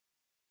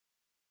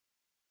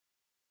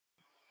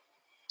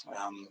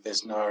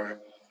There's no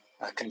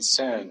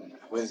concern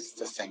with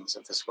the things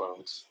of this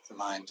world. The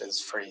mind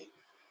is free.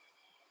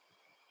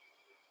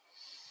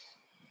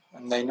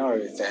 And they know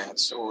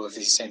that all of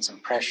these sense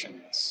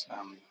impressions,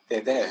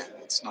 they're there.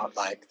 It's not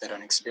like they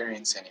don't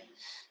experience any.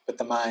 But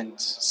the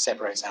mind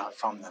separates out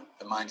from them.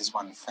 The mind is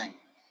one thing,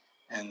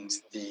 and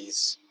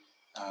these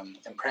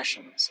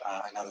impressions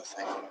are another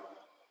thing.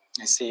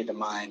 They see the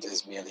mind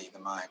as merely the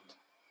mind.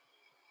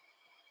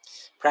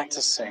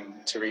 Practicing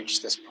to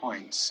reach this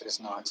point is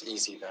not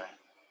easy, though.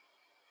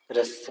 But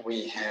if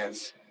we have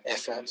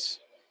effort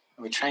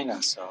and we train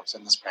ourselves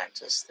in this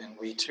practice, then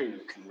we too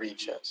can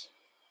reach it.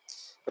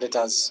 But it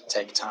does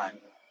take time.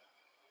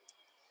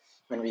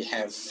 When we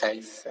have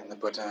faith in the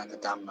Buddha, the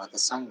Dhamma, the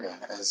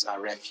Sangha as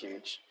our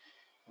refuge,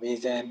 we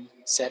then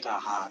set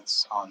our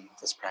hearts on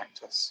this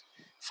practice,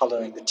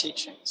 following the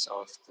teachings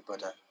of the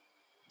Buddha,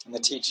 and the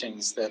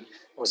teachings that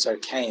also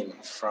came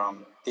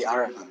from the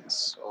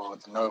Arahants, or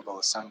the Noble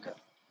Sangha.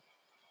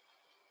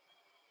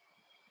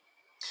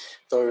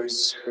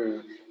 Those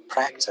who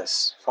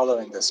practice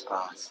following this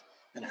path,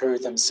 and who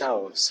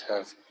themselves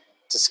have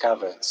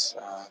discovered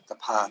the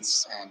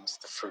paths and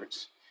the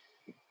fruit,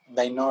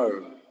 they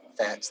know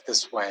that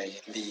this way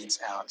leads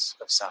out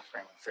of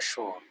suffering for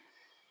sure.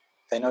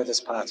 They know this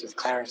path with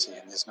clarity,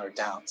 and there's no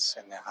doubts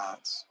in their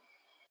hearts.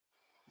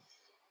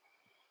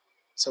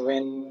 So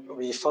when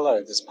we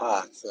follow this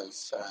path of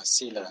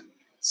sila,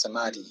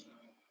 samadhi,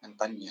 and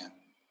panya,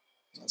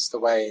 it's the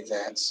way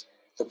that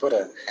the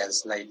Buddha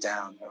has laid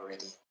down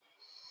already.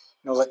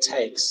 And all it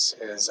takes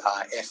is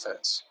our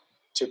effort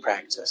to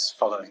practice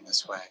following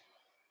this way.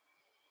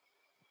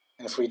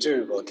 And if we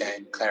do, we'll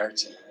gain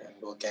clarity and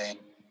we'll gain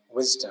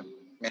wisdom.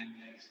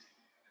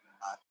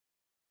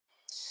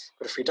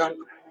 But if we don't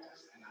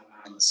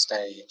and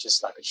stay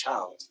just like a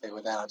child, they're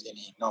without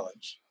any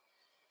knowledge.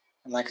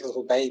 And like a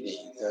little baby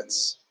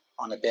that's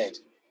on a bed,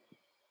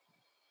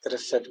 that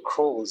if it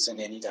crawls in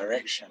any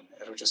direction,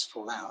 it'll just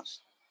fall out.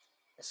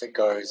 If it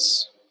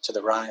goes to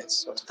the right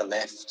or to the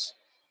left,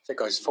 if it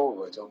goes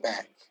forward or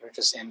back, it'll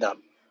just end up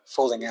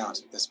falling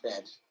out of this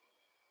bed.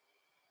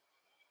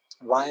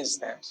 Why is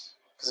that?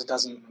 Because it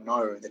doesn't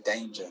know the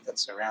danger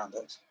that's around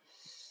it.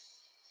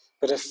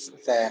 But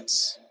if that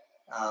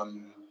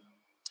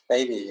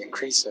baby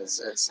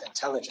increases its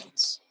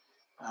intelligence,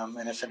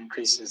 and if it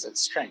increases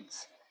its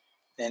strength,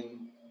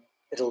 then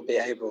it'll be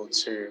able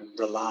to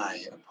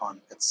rely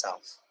upon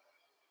itself.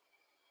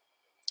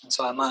 And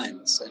so our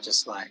minds are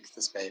just like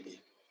this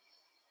baby.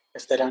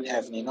 If they don't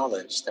have any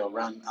knowledge, they'll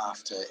run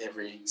after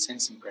every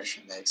sense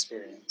impression they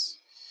experience.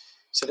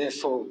 So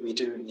therefore, we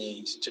do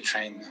need to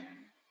train them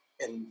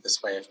in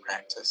this way of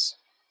practice,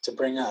 to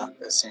bring up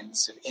a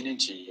sense of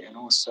energy and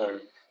also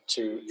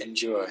to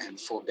endure and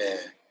forbear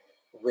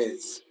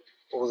with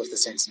all of the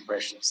sense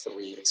impressions that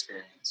we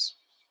experience.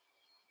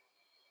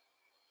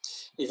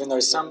 Even though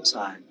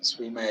sometimes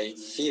we may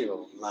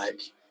feel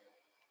like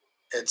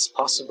it's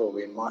possible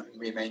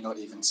we may not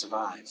even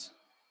survive,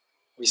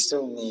 we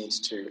still need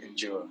to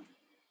endure,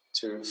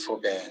 to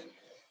forbear.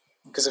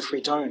 Because if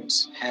we don't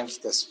have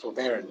this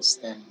forbearance,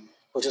 then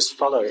we'll just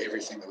follow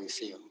everything that we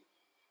feel.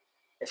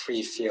 If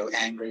we feel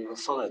angry, we'll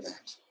follow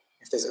that.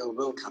 If there's ill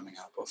will coming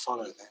up, we'll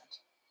follow that.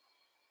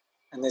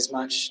 And there's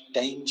much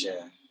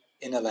danger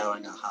in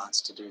allowing our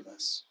hearts to do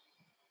this.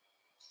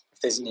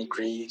 If there's any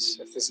greed,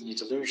 if there's any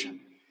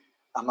delusion,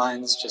 our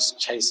minds just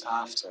chase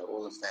after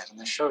all of that. And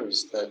this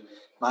shows that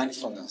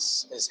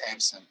mindfulness is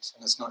absent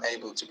and is not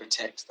able to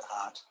protect the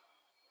heart.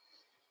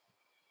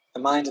 The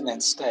mind in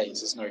that state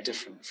is no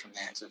different from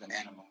that of an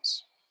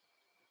animal's.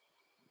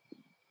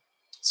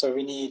 So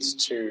we need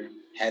to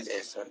have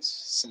effort,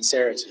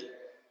 sincerity,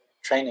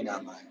 training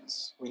our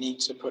minds. We need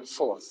to put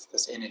forth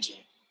this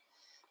energy,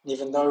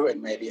 even though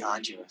it may be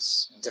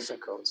arduous and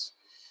difficult.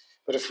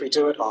 But if we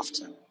do it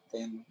often,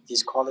 then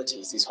these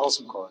qualities, these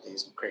wholesome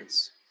qualities,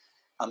 increase.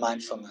 Our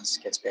mindfulness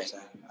gets better,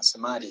 our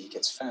samadhi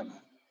gets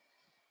firmer.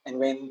 And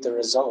when the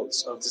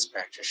results of this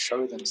practice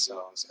show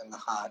themselves in the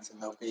heart, then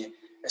there'll be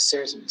a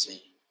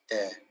certainty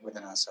there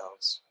within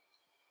ourselves.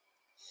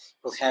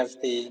 We'll have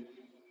the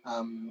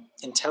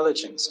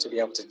intelligence to be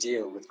able to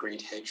deal with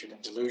greed, hatred,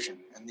 and delusion,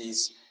 and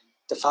these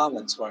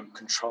defilements won't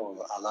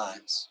control our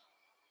lives.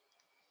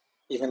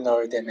 Even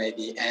though there may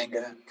be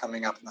anger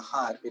coming up in the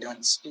heart, we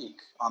don't speak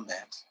on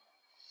that.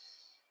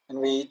 And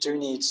we do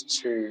need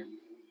to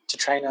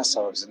train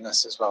ourselves in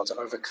this as well, to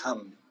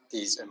overcome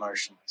these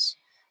emotions,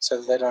 so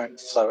that they don't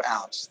flow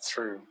out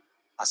through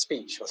our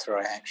speech or through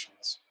our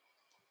actions.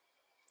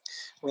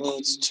 We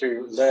need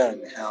to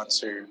learn how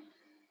to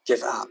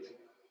give up,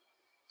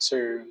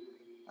 to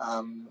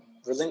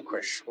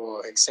relinquish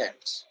or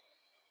accept.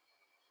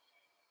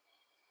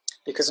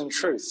 Because in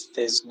truth,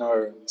 there's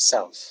no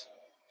self.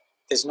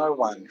 There's no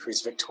one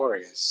who's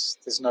victorious.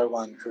 There's no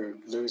one who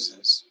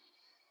loses.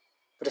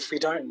 But if we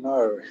don't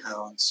know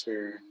how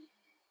to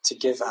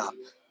give up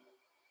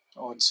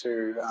or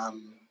to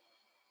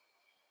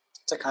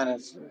kind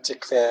of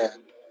declare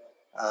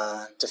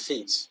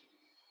defeat,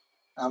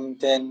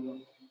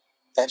 then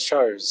that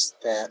shows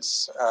that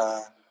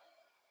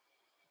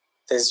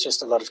there's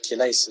just a lot of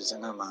kilesas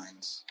in our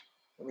minds.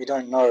 We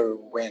don't know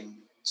when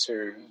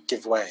to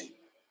give way.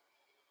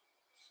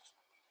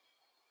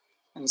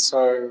 And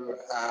so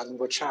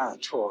Rinpoche Cha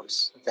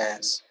taught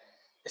that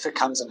if it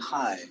comes in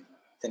high,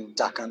 then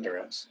duck under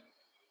it.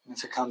 And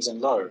if it comes in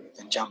low,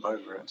 then jump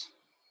over it.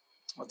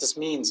 What this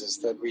means is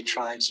that we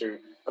try to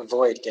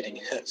avoid getting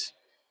hit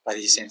by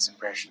these sense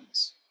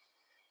impressions.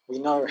 We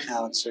know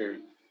how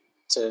to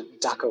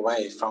duck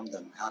away from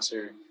them, how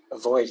to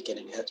avoid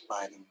getting hit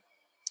by them,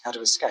 how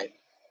to escape.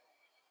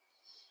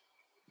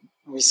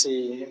 We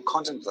see and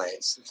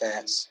contemplate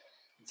that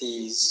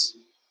these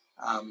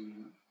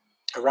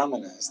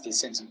aramanas, these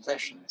sense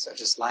impressions, are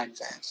just like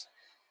that.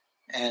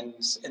 And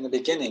in the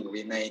beginning,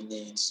 we may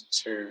need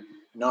to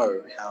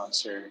know how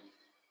to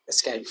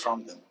escape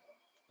from them.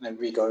 And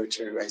we go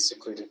to a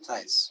secluded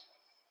place,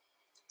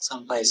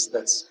 some place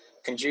that's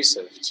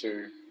conducive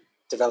to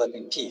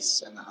developing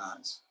peace in the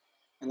heart.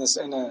 And this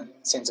inner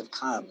sense of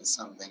calm is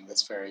something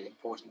that's very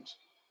important.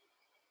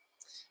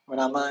 When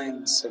our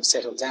minds have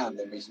settled down,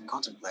 then we can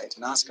contemplate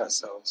and ask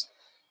ourselves,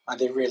 are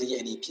there really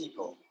any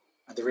people?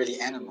 Are there really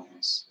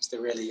animals? Is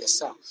there really a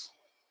self?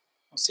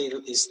 We'll see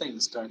that these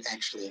things don't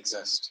actually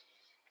exist.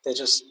 They're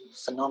just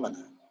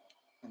phenomena,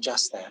 and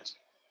just that.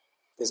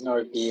 There's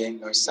no being,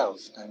 no self,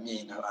 no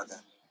me, no other.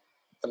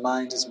 The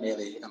mind is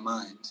merely a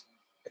mind.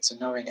 It's a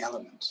knowing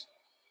element.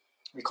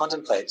 We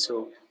contemplate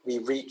till we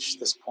reach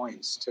this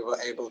point, till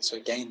we're able to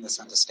gain this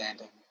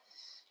understanding.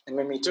 And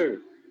when we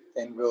do,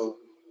 then we'll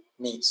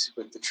meet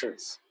with the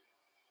truth.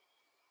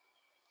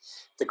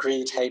 The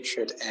greed,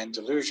 hatred, and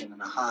delusion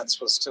in our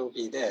hearts will still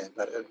be there,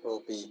 but it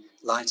will be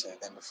lighter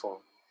than before.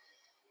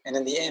 And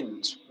in the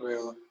end,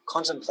 we'll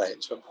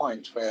contemplate to a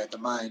point where the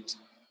mind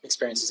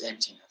experiences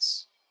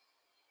emptiness.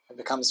 It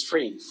becomes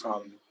free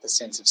from the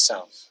sense of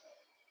self,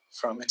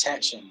 from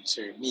attaching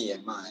to me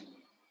and mine,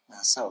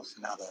 self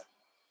and other,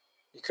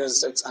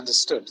 because it's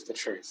understood the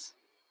truth.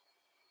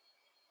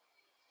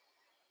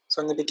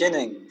 So in the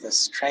beginning,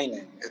 this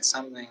training, it's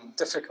something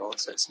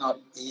difficult, it's not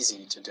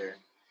easy to do,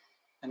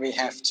 and we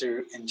have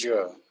to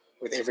endure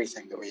with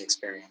everything that we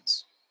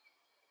experience.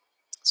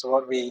 So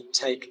what we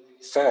take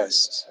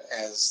first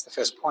as the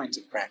first point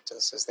of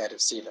practice is that of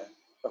sila,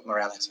 of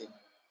morality.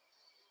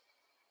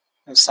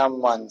 If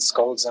someone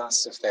scolds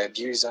us, if they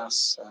abuse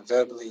us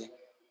verbally,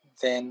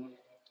 then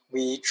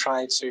we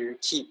try to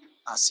keep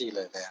our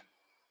sila there,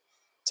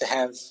 to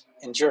have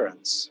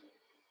endurance,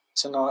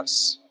 to not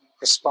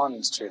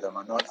respond to them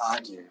or not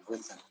argue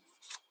with them.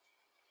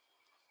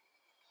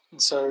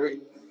 And so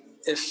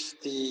if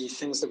the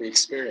things that we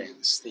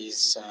experience,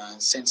 these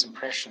sense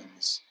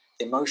impressions,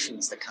 the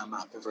emotions that come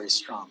up are very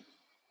strong,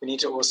 we need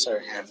to also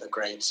have a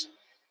great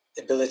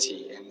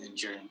ability in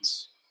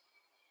endurance.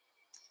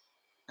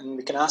 And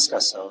we can ask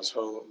ourselves,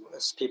 well,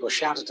 if people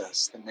shout at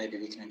us, then maybe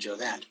we can endure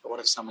that. But what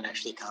if someone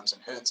actually comes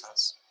and hurts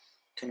us?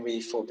 Can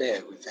we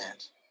forbear with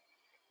that?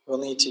 We'll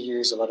need to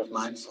use a lot of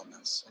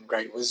mindfulness and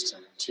great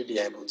wisdom to be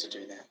able to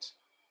do that.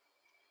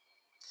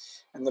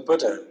 And the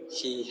Buddha,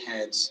 he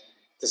had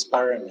this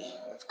parami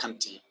of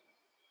khanti,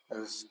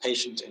 of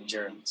patient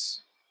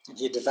endurance. And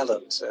he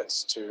developed it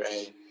to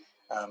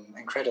an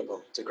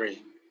incredible degree.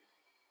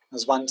 There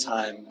was one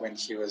time when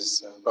he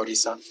was a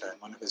bodhisattva in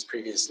one of his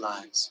previous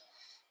lives,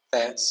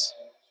 that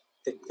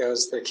there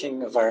was the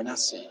king of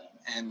Varanasi,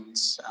 and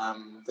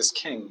this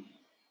king,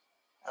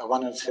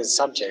 one of his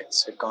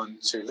subjects had gone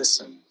to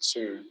listen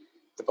to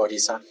the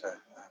bodhisattva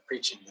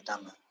preaching the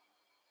Dhamma.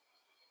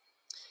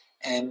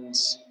 And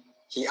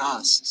he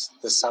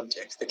asked the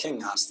subject, the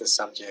king asked the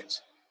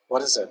subject,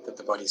 what is it that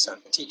the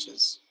bodhisattva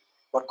teaches?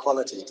 What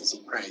quality does he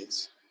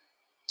praise?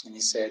 And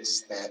he said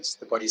that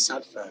the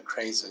bodhisattva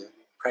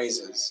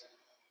praises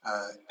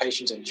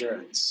patient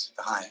endurance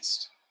the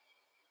highest.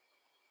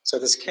 So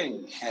this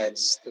king had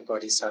the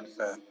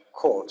bodhisattva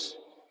caught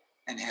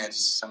and had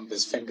some of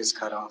his fingers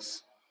cut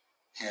off,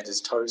 had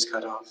his toes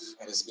cut off,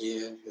 had his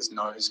ear, his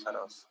nose cut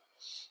off,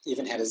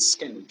 even had his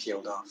skin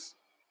peeled off.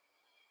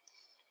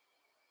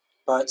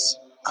 But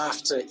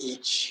after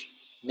each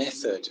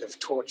method of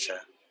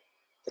torture,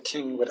 the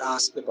king would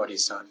ask the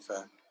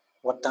bodhisattva,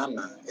 what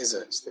Dhamma is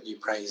it that you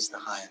praise the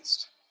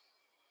highest?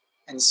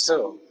 And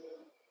still,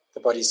 the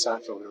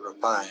bodhisattva would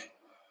reply,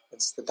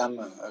 it's the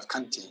Dhamma of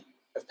khanti,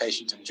 of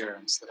patient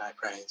endurance that I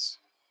praise.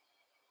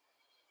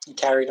 He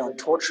carried on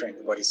torturing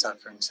the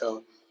bodhisattva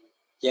until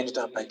he ended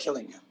up by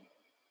killing him.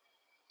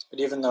 But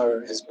even though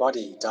his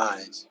body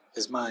died,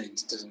 his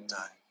mind didn't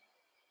die.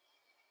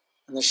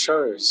 And this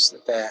shows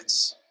that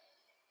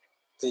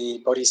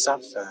the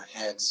bodhisattva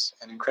had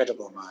an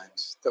incredible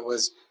mind that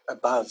was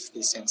above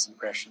these sense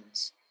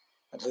impressions.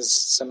 And his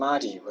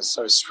samadhi was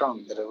so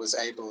strong that it was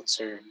able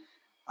to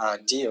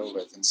deal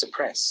with and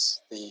suppress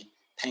the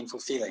painful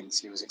feelings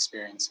he was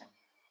experiencing.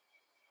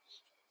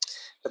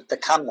 But the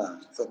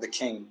karma that the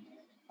king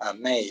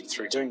made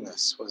through doing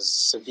this was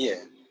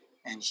severe,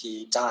 and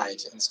he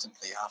died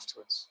instantly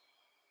afterwards.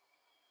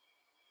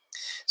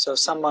 So if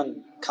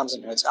someone comes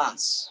and hurts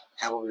us,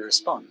 how will we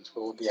respond?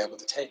 Will we be able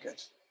to take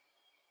it?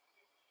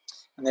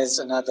 And there's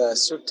another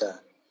sutta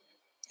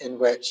in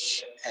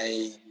which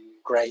a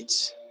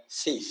great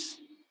thief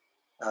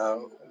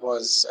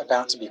was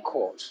about to be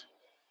caught.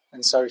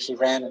 And so he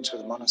ran into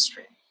the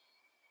monastery.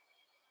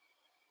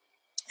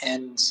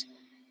 And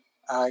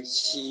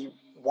he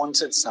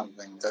wanted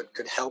something that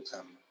could help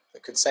him,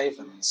 that could save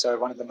him. So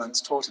one of the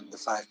monks taught him the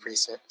 5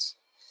 precepts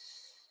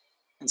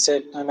and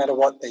said, no matter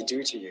what they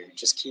do to you,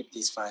 just keep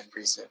these 5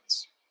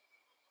 precepts.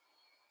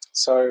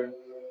 So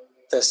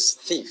this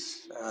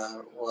thief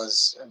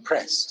was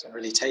impressed and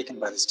really taken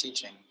by this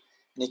teaching,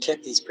 and he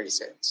kept these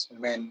precepts. And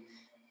when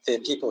the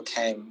people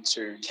came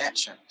to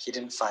catch him, he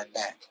didn't fight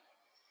back.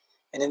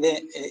 And in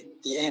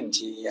the end,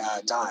 he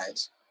died.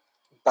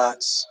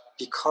 But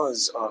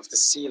because of the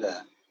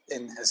sila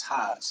in his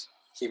heart,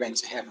 he went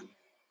to heaven.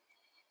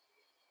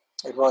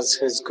 It was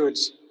his good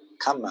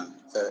karma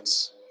that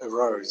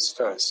arose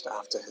first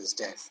after his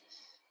death.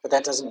 But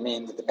that doesn't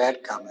mean that the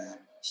bad karma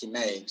he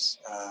made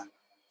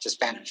just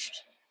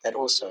vanished. That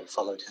also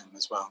followed him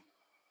as well.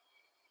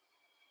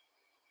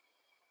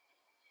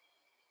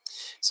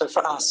 So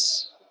for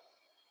us,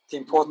 the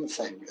important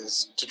thing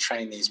is to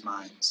train these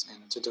minds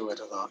and to do it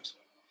a lot.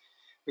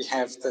 We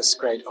have this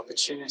great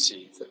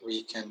opportunity that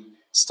we can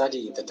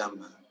study the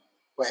Dhamma.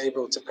 We're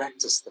able to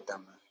practice the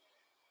Dhamma.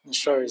 It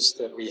shows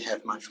that we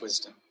have much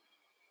wisdom,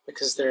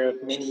 because there are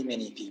many,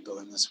 many people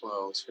in this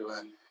world who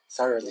are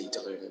thoroughly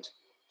deluded.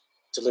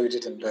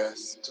 Deluded in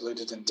birth,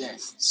 deluded in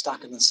death,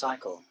 stuck in the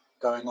cycle,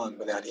 going on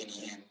without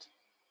any end.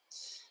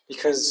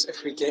 Because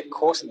if we get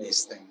caught in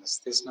these things,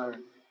 there's no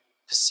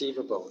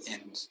perceivable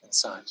end in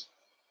sight.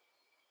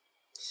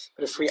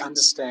 But if we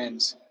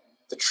understand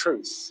the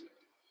truth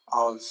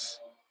of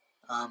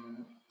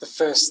the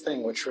first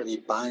thing which really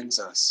binds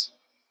us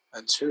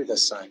to the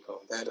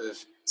cycle, that of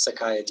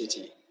Sakkaya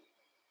Ditthi,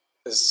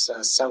 this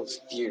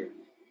self-view,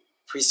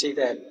 if we see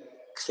that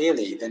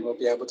clearly, then we'll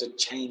be able to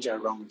change our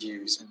wrong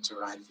views into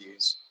right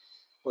views.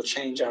 We'll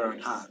change our own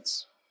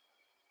hearts.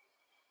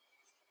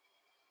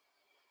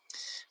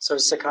 So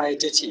Sakkaya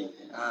Ditthi,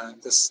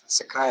 this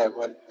Sakkaya,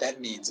 what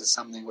that means is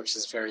something which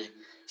is very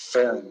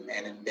firm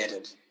and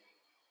embedded.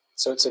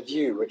 So it's a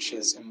view which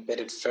is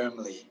embedded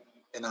firmly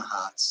in our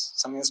hearts,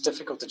 something that's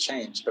difficult to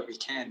change, but we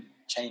can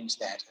change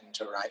that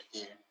into a right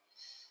view.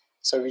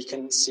 So we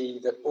can see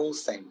that all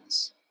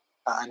things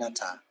are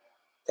anatta,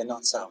 they're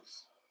not self,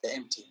 they're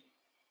empty.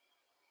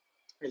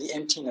 Really,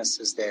 emptiness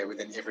is there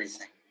within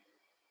everything,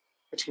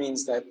 which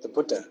means that the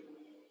Buddha,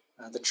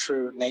 the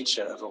true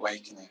nature of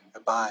awakening,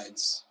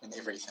 abides in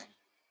everything.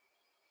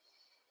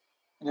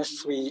 And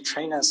if we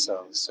train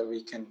ourselves so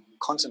we can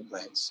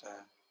contemplate,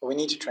 or we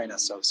need to train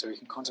ourselves so we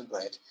can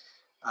contemplate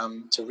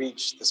to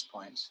reach this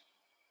point.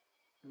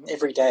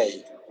 Every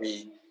day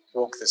we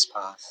walk this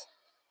path.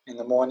 In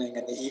the morning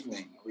and the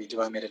evening we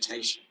do our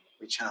meditation,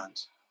 we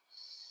chant.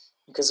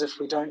 Because if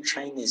we don't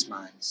train these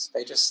minds,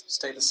 they just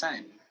stay the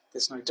same.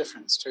 There's no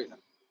difference to them.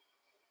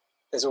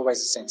 There's always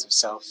a sense of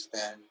self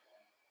there.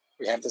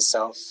 We have the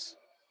self,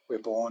 we're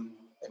born,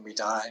 then we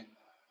die,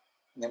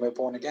 and then we're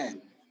born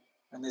again.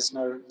 And there's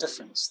no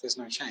difference, there's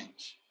no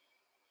change.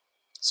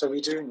 So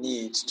we do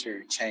need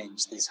to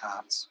change these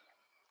hearts.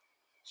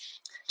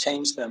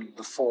 Change them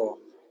before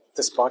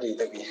this body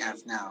that we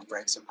have now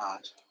breaks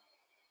apart.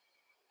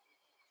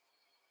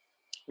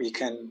 We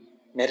can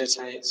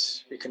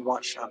meditate, we can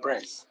watch our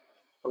breath,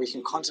 or we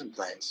can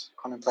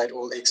contemplate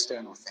all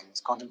external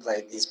things,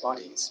 contemplate these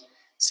bodies,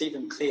 see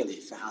them clearly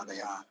for how they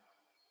are.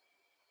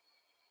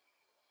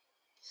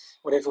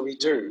 Whatever we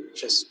do,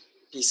 just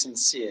be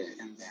sincere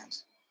in that.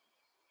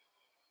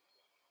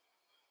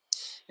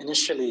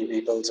 Initially,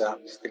 we build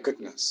up the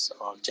goodness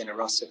of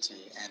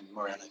generosity and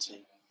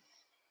morality.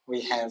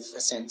 We have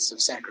a sense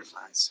of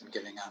sacrifice and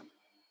giving up.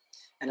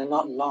 And in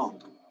not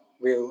long,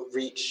 we'll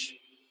reach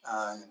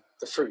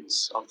the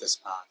fruits of this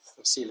path,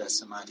 of Sila,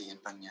 Samadhi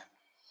and Panya.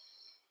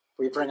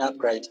 We bring up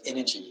great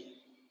energy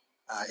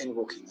in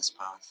walking this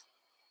path.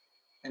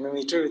 And when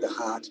we do, the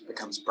heart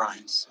becomes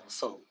bright and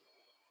full.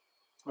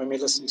 When we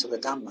listen to the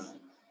Dhamma,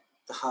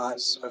 the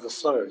heart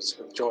overflows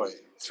with joy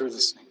through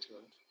listening to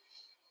it.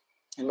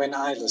 And when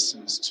I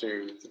listened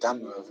to the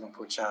Dhamma of Luang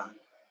Por Chah,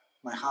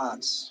 my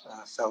heart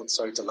felt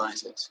so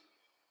delighted.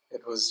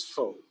 It was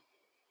full.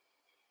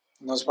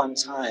 And there was one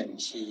time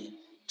he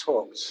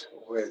talked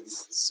with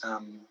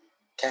some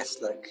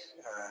Catholic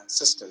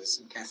sisters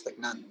and Catholic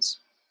nuns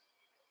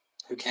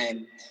who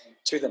came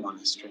to the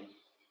monastery.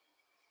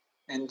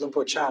 And Luang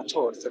Por Chah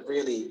taught that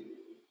really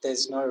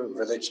there's no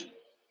religion,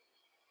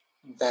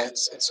 that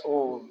it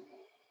all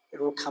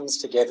comes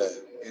together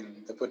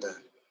in the Buddha,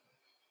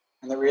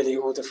 and that really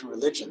all different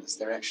religions,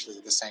 they're actually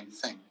the same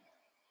thing.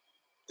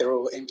 They're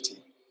all empty.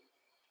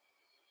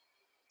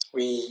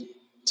 We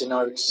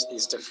denote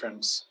these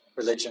different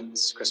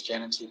religions,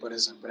 Christianity,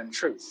 Buddhism, but in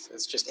truth,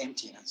 it's just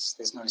emptiness.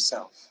 There's no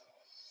self.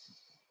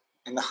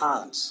 And the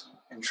heart,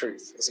 in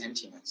truth, is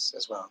emptiness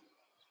as well.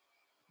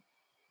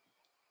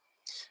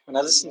 When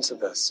I listened to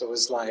this, it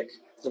was like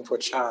Luang Por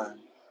Chah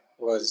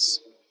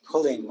was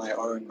pulling my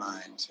own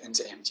mind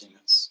into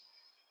emptiness.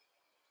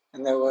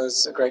 And there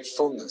was a great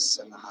fullness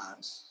in the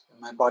heart. And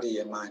my body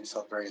and mind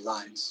felt very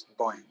light and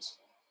buoyant.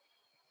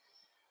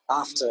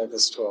 after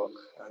this talk,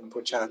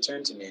 Pucha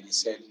turned to me and he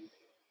said,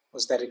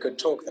 "Was that a good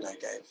talk that I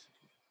gave?"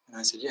 And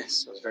I said,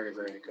 "Yes, it was very,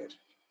 very good."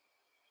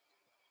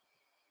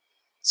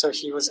 So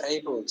he was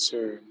able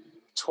to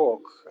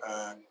talk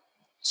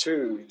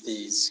to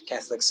these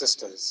Catholic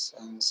sisters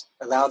and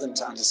allow them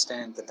to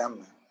understand the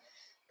Dhamma,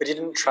 but he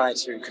didn't try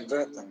to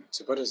convert them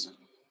to Buddhism.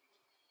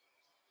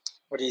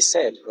 What he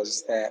said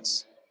was that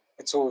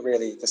it's all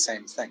really the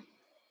same thing.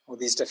 All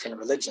these different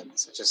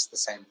religions are just the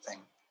same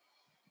thing.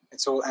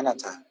 It's all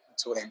anatta,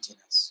 it's all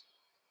emptiness.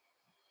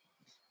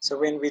 So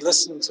when we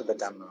listen to the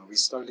Dhamma, we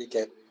slowly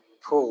get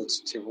pulled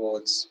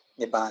towards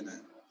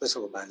Nibbana,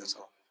 little by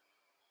little.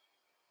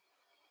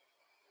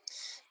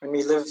 When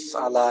we live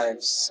our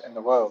lives in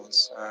the world,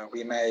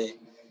 we may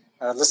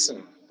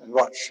listen and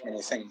watch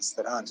many things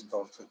that aren't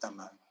involved with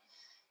Dhamma.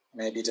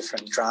 Maybe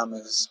different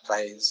dramas,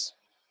 plays.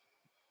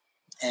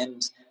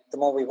 And the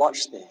more we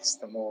watch these,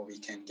 the more we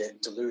can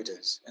get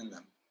deluded in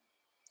them.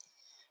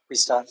 We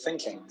start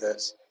thinking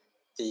that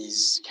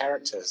these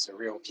characters are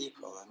real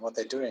people and what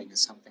they're doing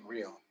is something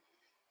real.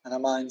 And our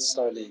minds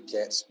slowly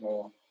get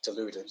more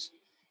deluded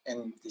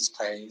in these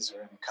plays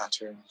or in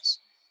cartoons,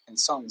 in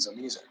songs or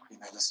music we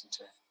may listen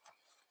to.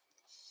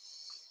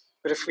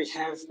 But if we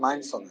have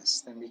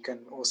mindfulness, then we can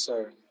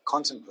also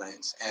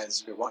contemplate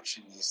as we're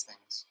watching these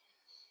things.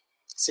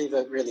 See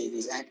that really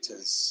these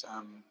actors,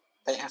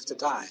 they have to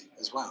die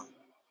as well.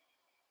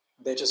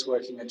 They're just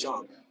working a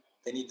job.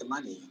 They need the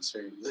money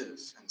to live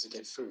and to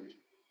get food.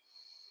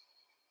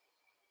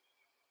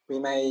 We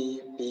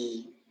may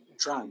be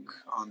drunk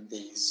on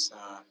these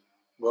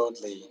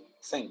worldly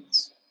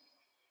things,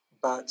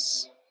 but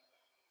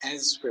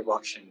as we're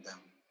watching them,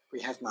 we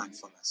have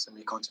mindfulness and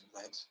we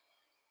contemplate.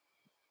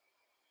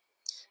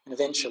 And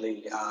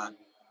eventually our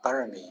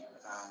parami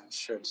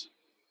should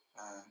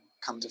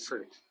come to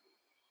fruit.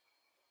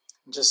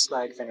 Just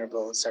like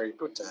Venerable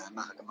Sariputta and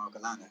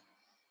Mahamoggallana,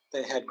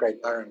 they had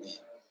great parami.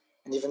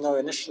 And even though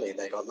initially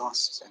they got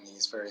lost in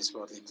these various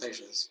worldly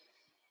pleasures,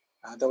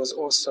 there was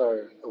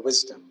also a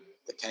wisdom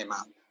that came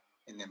up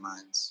in their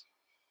minds.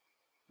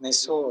 And they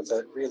saw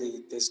that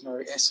really there's no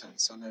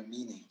essence or no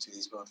meaning to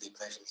these worldly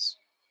pleasures.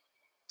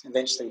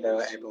 Eventually they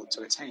were able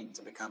to attain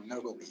to become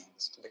noble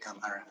beings, to become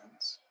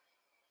arahants.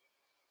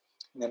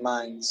 And their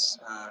minds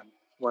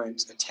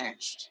weren't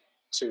attached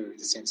to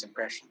the sense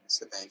impressions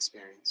that they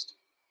experienced.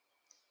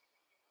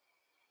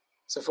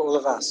 So for all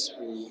of us,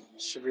 we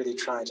should really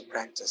try to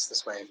practice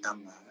this way of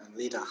Dhamma and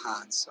lead our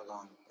hearts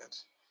along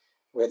it,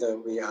 whether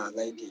we are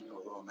lay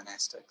people or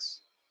monastics.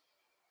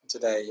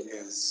 Today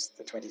is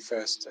the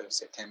 21st of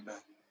September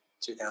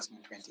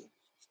 2020.